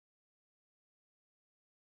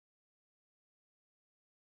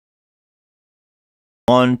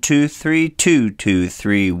1 2 3 2 2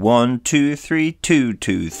 3 1 2 3 2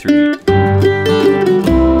 2 3.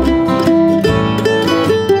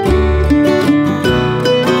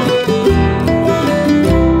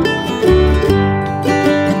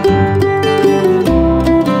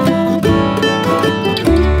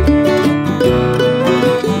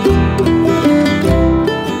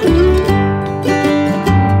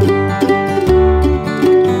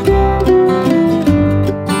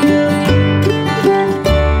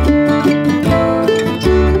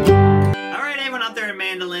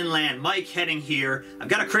 Heading here. I've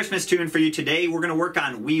got a Christmas tune for you today. We're going to work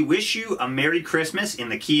on We Wish You a Merry Christmas in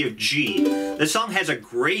the key of G. This song has a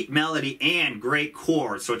great melody and great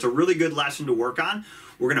chords, so it's a really good lesson to work on.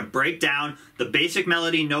 We're going to break down the basic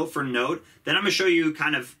melody note for note. Then I'm going to show you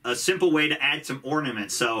kind of a simple way to add some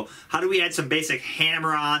ornaments. So how do we add some basic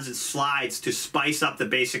hammer-ons and slides to spice up the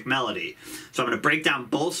basic melody? So I'm going to break down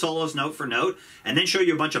both solos note for note and then show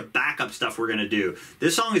you a bunch of backup stuff we're going to do.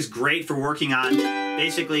 This song is great for working on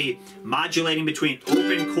basically modulating between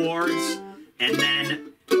open chords and then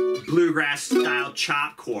bluegrass style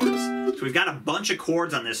chop chords. So we've got a bunch of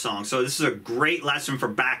chords on this song, so this is a great lesson for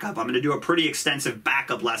backup. I'm going to do a pretty extensive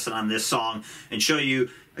backup lesson on this song and show you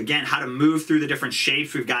again how to move through the different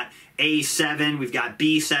shapes. We've got A7, we've got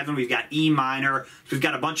B7, we've got E minor. So we've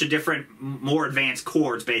got a bunch of different more advanced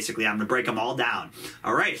chords basically. I'm going to break them all down.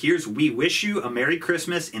 Alright, here's We Wish You a Merry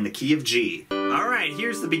Christmas in the key of G. Alright,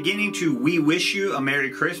 here's the beginning to We Wish You a Merry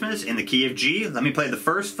Christmas in the key of G. Let me play the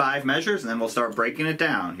first 5 measures and then we'll start breaking it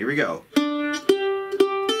down. Here we go.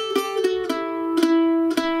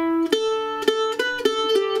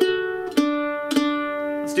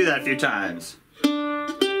 Let's do that a few times.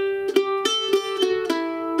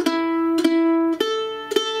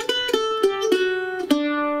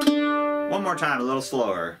 One more time, a little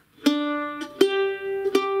slower.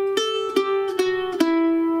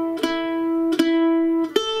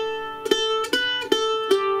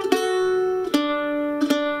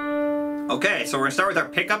 Okay, so we're going to start with our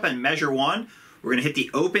pickup and measure 1. We're going to hit the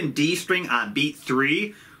open D string on beat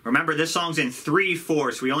 3. Remember, this song's in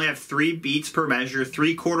 3/4, so we only have 3 beats per measure,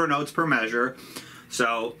 3 quarter notes per measure.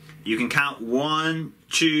 So you can count 1,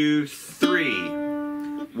 2, 3.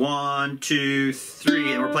 1, 2,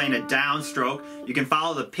 3, and we're playing a downstroke. You can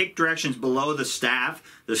follow the pick directions below the staff.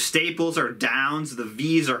 The staples are downs, the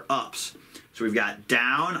V's are ups. So we've got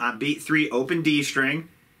down on beat 3, open D string.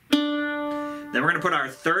 Then we're going to put our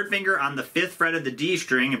 3rd finger on the 5th fret of the D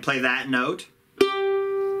string and play that note.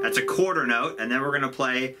 That's a quarter note. And then we're going to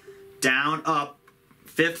play down, up,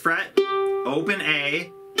 5th fret, open A,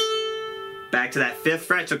 back to that 5th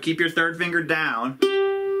fret, so keep your 3rd finger down.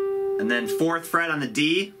 And then 4th fret on the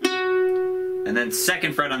D, and then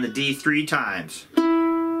 2nd fret on the D 3 times. So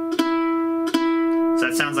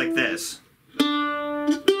that sounds like this.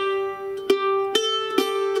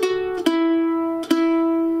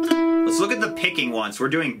 Let's look at the picking once. We're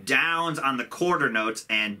doing downs on the quarter notes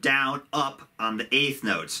and down up on the 8th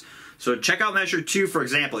notes. So check out measure 2 for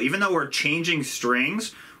example. Even though we're changing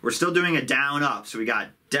strings, we're still doing a down up. So we got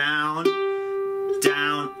down,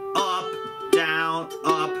 down, up, down,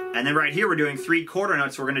 up, and then right here we're doing 3 quarter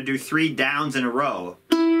notes. So we're going to do 3 downs in a row.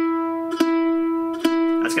 That's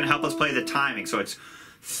going to help us play the timing. So it's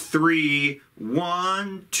 3,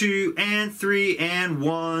 1, 2, and 3, and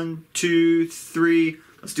 1, 2, 3.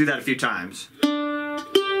 Let's do that a few times.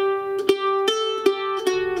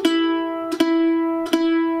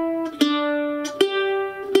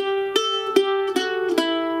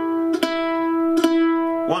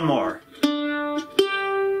 One more.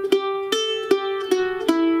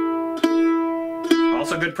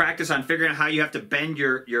 Also good practice on figuring out how you have to bend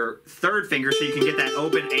your 3rd finger so you can get that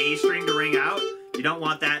open A string to ring out. You don't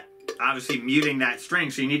want that obviously muting that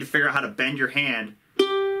string, so you need to figure out how to bend your hand.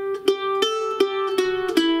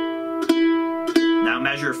 Now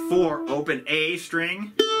measure 4, open A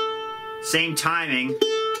string, same timing.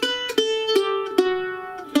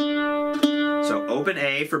 So open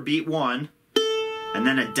A for beat 1, and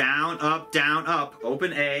then a down, up,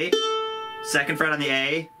 open A, 2nd fret on the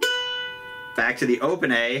A, back to the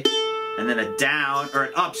open A, and then a down, or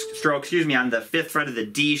an up stroke, excuse me, on the 5th fret of the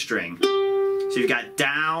D string. So you've got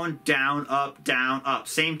down, down, up.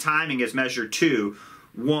 Same timing as measure 2.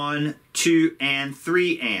 1, 2, and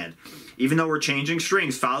 3, and. Even though we're changing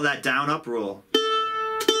strings, follow that down, up rule.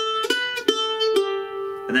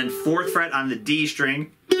 And then 4th fret on the D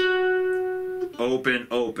string, open,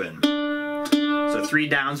 open. So 3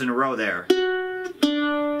 downs in a row there.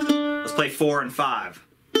 Let's play 4 and 5.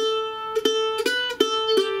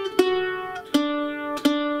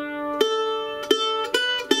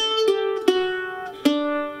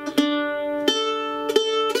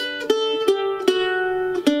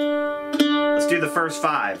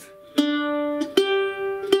 5.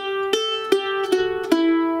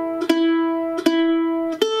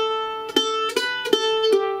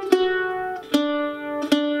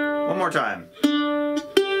 One more time.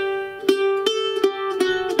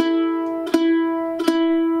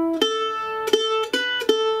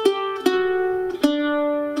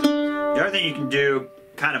 The other thing you can do,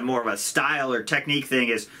 kind of more of a style or technique thing,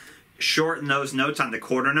 is shorten those notes on the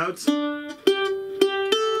quarter notes.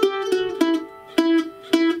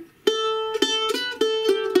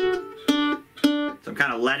 So I'm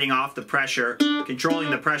kind of letting off the pressure,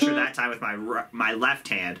 controlling the pressure that time with my left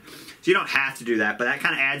hand. So you don't have to do that, but that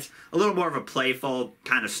kind of adds a little more of a playful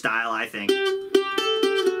kind of style, I think.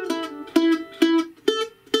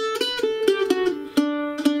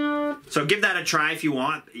 So give that a try if you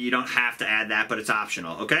want. You don't have to add that, but it's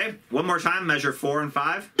optional, okay? One more time, measure 4 and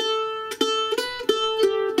 5.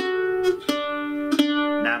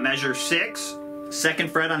 Now measure 6, 2nd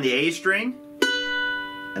fret on the A string,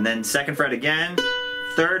 and then 2nd fret again,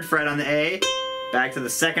 3rd fret on the A, back to the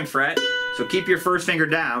 2nd fret. So keep your first finger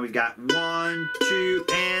down. We've got 1, 2,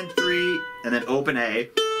 and 3, and then open A.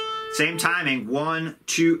 Same timing, 1,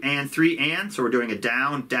 2, and 3, and. So we're doing a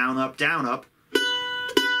down, down, up, down, up.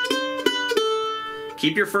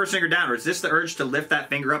 Keep your first finger down. Resist the urge to lift that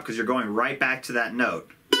finger up because you're going right back to that note.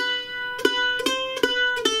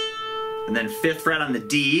 And then 5th fret on the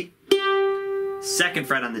D, 2nd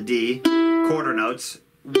fret on the D, quarter notes.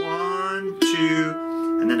 1,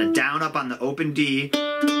 2, and then a down up on the open D.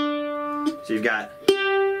 So you've got,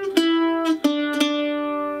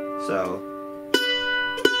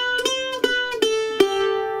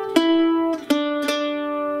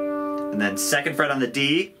 and then 2nd fret on the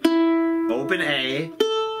D, open A,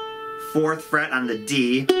 4th fret on the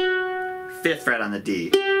D, 5th fret on the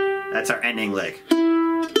D. That's our ending lick.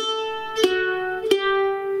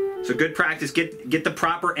 So good practice, get the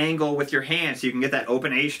proper angle with your hand so you can get that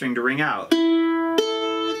open A string to ring out.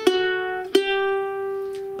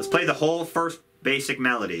 Let's play the whole first basic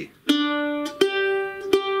melody.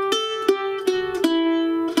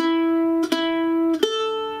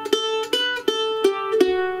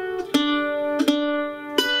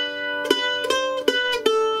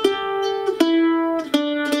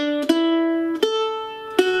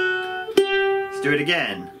 Let's do it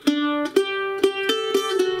again.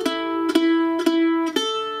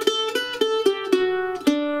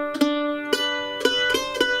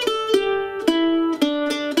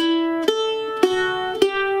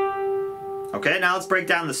 Okay, now let's break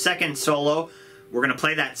down the second solo. We're going to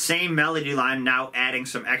play that same melody line, now adding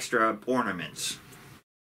some extra ornaments.